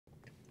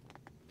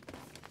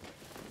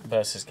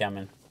bus is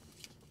coming.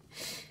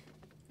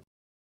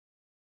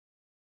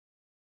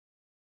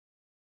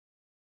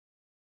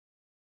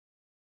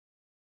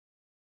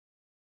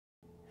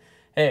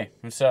 Hey,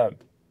 what's up?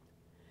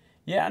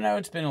 Yeah, I know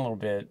it's been a little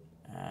bit.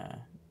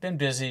 Been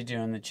busy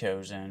doing The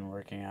Chosen,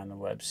 working on the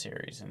web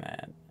series and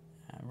that.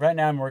 Right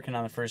now I'm working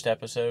on the first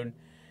episode,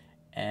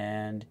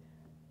 and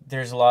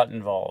there's a lot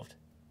involved.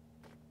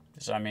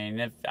 So, I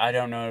mean, I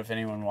don't know if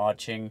anyone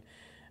watching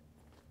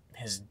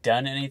has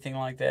done anything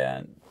like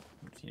that.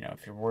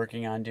 If you're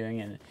working on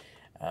doing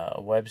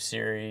a web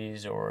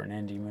series or an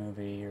indie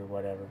movie or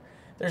whatever,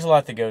 there's a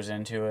lot that goes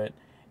into it.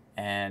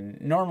 And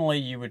normally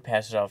you would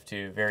pass it off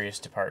to various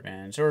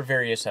departments or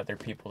various other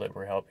people that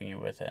were helping you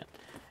with it.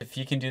 If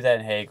you can do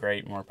that, hey,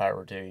 great, more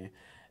power to you.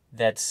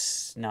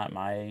 That's not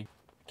my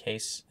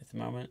case at the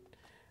moment.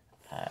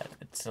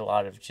 It's a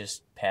lot of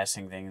just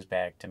passing things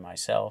back to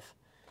myself.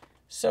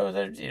 So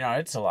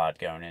it's a lot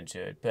going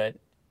into it. But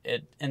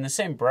in the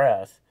same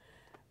breath,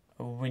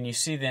 when you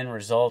see the end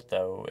result,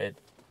 though,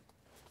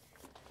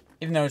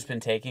 even though it's been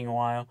taking a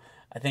while,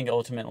 I think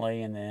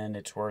ultimately in the end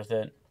it's worth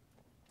it.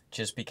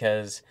 Just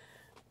because,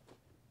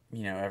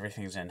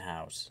 everything's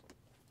in-house.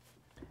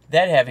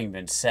 That having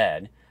been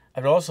said, I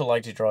would also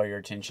like to draw your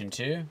attention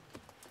to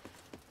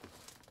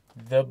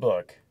the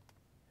book.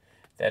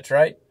 That's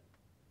right.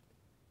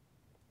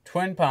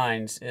 Twin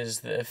Pines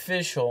is the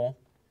official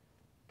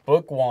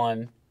book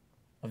 1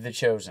 of The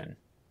Chosen.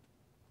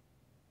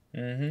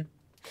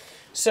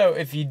 So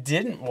if you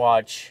didn't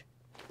watch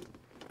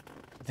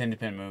the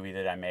independent movie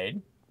that I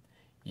made,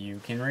 you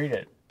can read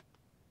it.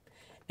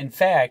 In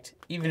fact,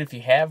 even if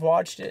you have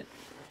watched it,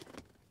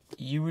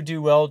 you would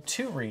do well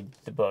to read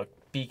the book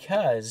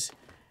because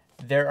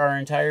there are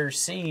entire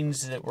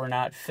scenes that were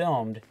not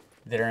filmed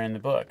that are in the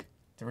book.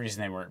 The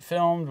reason they weren't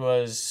filmed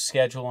was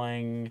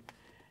scheduling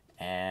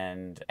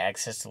and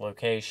access to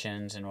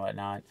locations and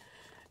whatnot.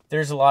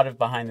 There's a lot of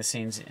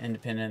behind-the-scenes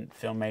independent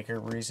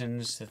filmmaker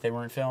reasons that they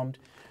weren't filmed,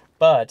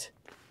 but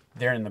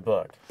they're in the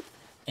book.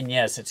 And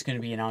yes, it's going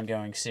to be an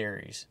ongoing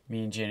series.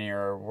 Me and Ginny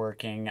are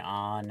working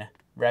on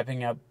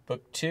wrapping up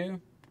book 2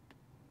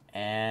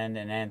 and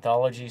an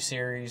anthology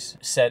series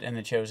set in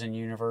the Chosen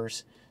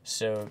universe.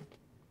 So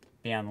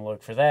be on the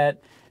look for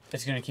that.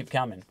 It's going to keep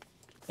coming.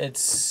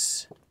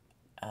 It's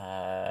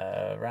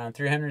around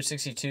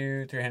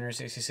 362,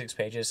 366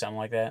 pages, something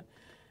like that.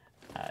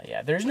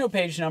 There's no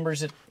page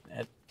numbers at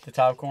the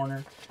top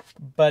corner.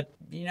 But,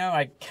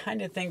 I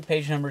kind of think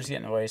page numbers get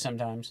in the way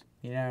sometimes.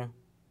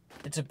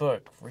 It's a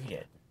book. Read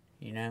it.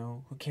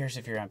 Who cares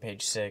if you're on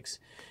page 6?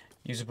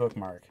 Use a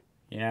bookmark,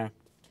 And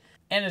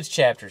it's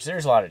chapters.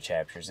 There's a lot of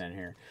chapters in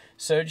here.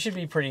 So it should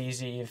be pretty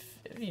easy if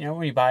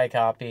when you buy a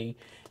copy,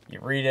 you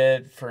read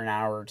it for an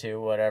hour or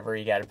two, whatever.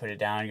 You got to put it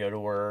down, go to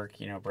work,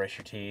 brush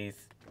your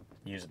teeth,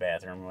 use the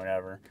bathroom,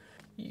 whatever.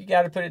 You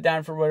got to put it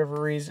down for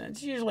whatever reason.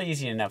 It's usually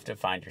easy enough to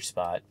find your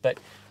spot. But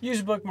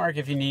use a bookmark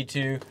if you need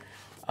to.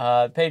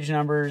 Page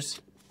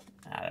numbers,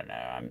 I don't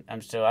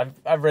know.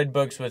 I've read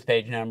books with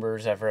page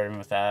numbers. I've read them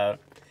without.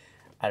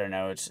 I don't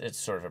know. It's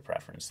sort of a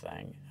preference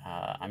thing.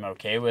 I'm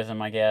okay with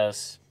them, I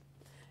guess.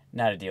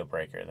 Not a deal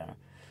breaker, though.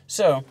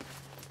 So,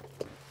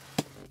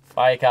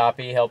 buy a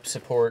copy, help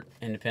support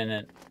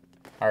independent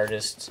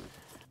artists.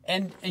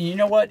 And you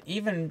know what?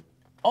 Even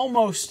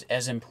almost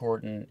as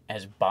important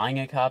as buying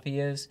a copy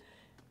is,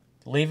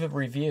 leave a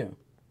review.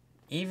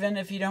 Even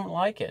if you don't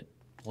like it,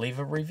 leave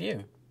a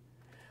review.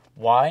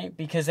 Why?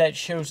 Because that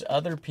shows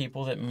other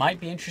people that might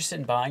be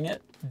interested in buying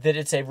it that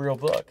it's a real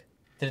book,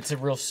 that it's a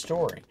real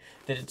story,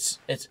 that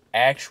it's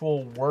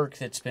actual work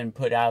that's been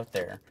put out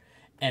there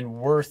and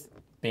worth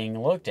being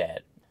looked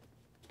at.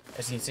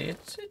 As you can see,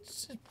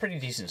 it's a pretty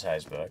decent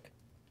sized book.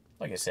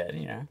 Like I said,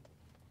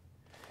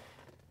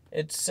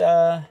 it's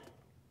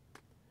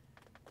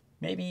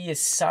maybe a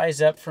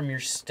size up from your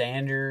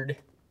standard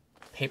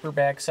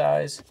paperback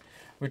size,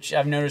 which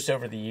I've noticed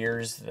over the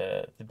years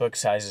the book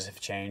sizes have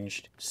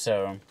changed.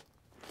 So,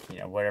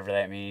 whatever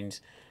that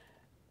means.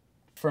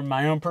 From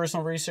my own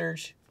personal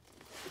research,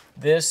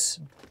 the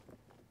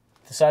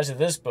size of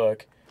this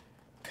book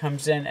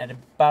comes in at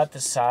about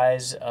the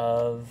size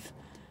of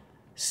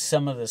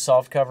some of the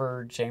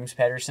softcover James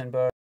Patterson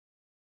books.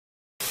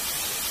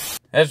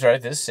 That's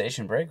right, this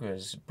station break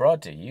was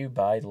brought to you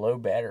by low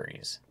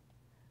batteries.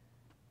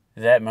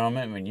 That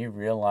moment when you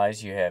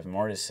realize you have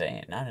more to say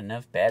and not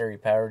enough battery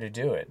power to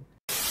do it.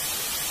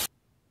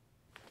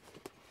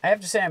 I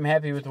have to say I'm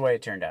happy with the way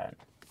it turned out,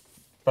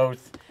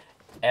 both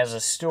as a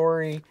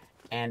story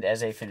and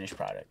as a finished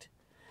product.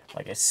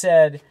 Like I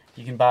said,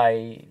 you can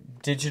buy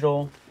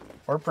digital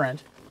or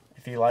print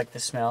if you like the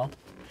smell.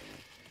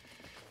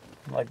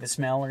 Like the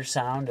smell or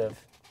sound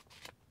of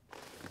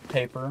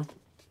paper.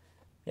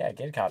 Yeah,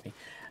 get a copy.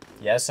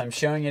 Yes, I'm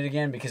showing it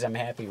again because I'm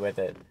happy with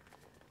it.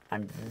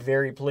 I'm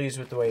very pleased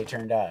with the way it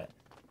turned out.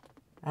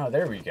 Oh,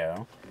 there we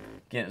go.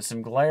 Getting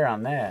some glare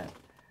on that.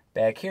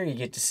 Back here you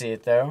get to see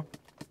it though.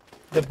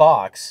 The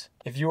box.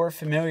 If you are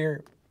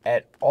familiar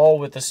at all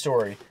with the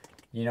story,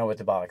 you know what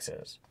the box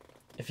is.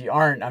 If you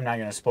aren't, I'm not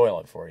going to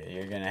spoil it for you.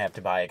 You're going to have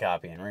to buy a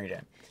copy and read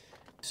it.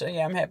 So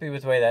yeah, I'm happy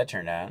with the way that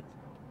turned out.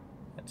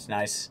 It's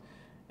nice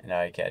and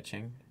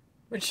eye-catching,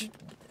 which,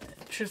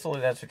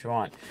 truthfully, that's what you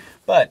want.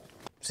 But,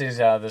 since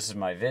this is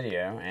my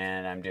video,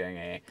 and I'm doing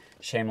a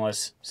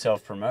shameless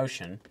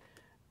self-promotion,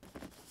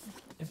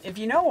 if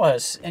you know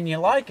us and you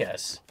like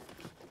us,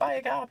 buy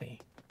a copy.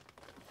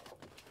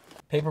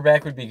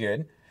 Paperback would be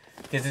good,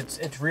 because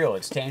it's real,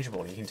 it's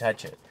tangible, you can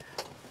touch it.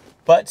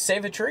 But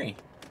save a tree.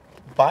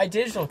 Buy a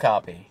digital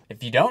copy.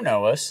 If you don't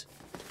know us,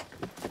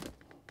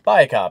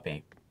 buy a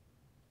copy.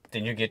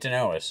 Then you get to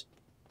know us.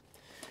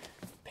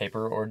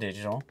 Paper or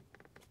digital.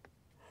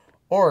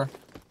 Or,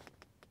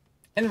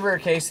 in the rare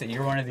case that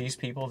you're one of these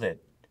people that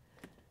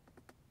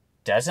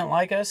doesn't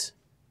like us,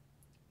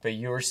 but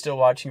you're still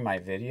watching my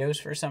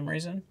videos for some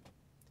reason,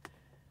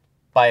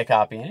 buy a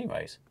copy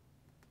anyways.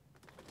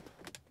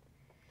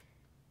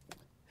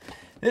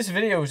 This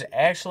video was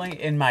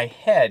actually in my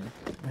head.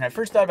 When I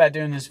first thought about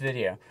doing this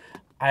video,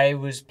 I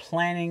was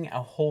planning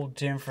a whole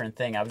different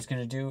thing. I was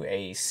going to do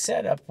a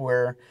setup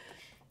where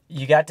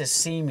you got to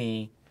see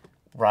me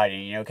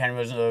writing, you know, kind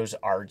of those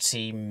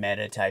artsy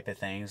meta type of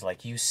things.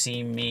 Like, you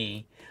see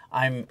me,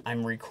 I'm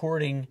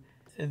recording.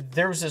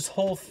 There was this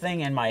whole thing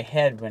in my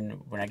head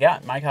when I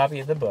got my copy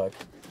of the book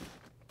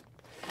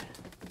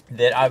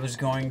that I was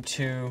going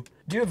to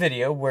do a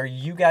video where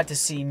you got to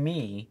see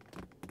me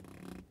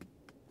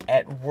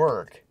at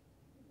work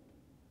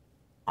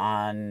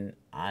on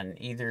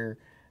either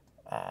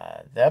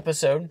the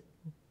episode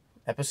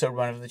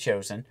 1 of The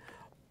Chosen,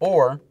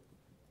 or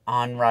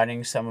on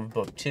writing some of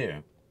book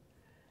 2.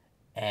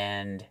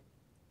 And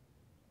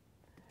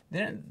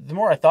then the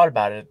more I thought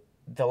about it,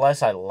 the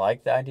less I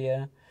liked the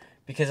idea,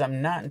 because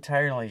I'm not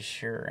entirely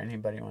sure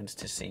anybody wants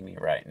to see me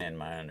writing in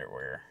my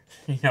underwear.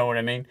 You know what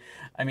I mean?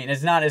 I mean,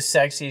 it's not as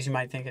sexy as you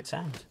might think it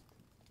sounds.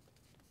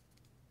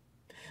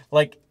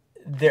 Like,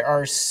 there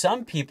are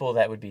some people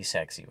that would be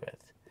sexy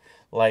with.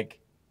 Like,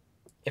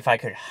 if I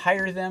could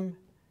hire them,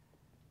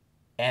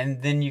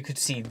 and then you could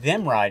see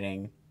them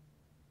writing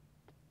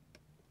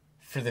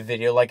for the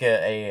video, like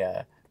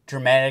a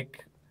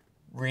dramatic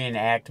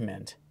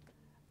reenactment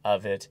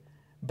of it,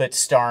 but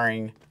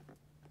starring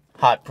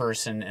hot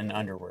person in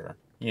underwear,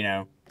 you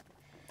know,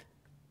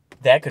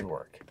 that could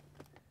work.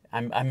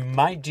 I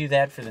might do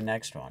that for the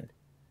next one.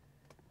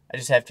 I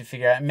just have to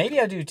figure out. Maybe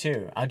I'll do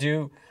 2. I'll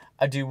do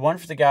one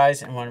for the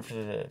guys and one for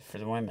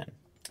the women.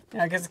 You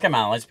know, because come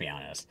on, let's be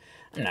honest.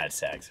 I'm not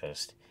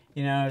sexist.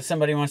 You know, if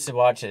somebody wants to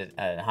watch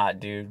a hot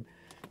dude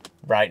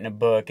writing a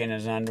book in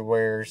his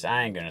underwears,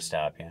 I ain't gonna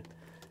stop you.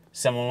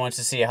 Someone wants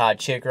to see a hot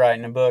chick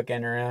writing a book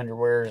in her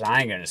underwears,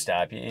 I ain't gonna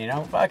stop you. You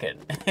know, fuck it.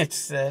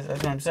 That's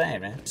what I'm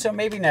saying, man. So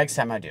maybe next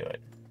time I do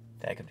it,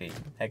 that could be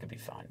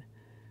fun.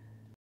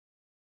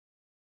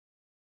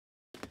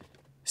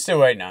 Still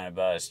waiting on a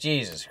bus.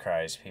 Jesus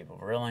Christ, people,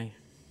 really?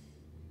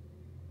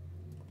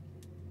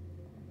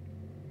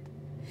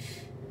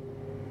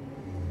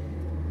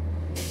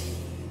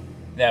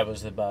 That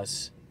was the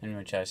bus in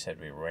which I said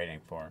we were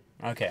waiting for.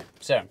 Okay,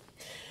 so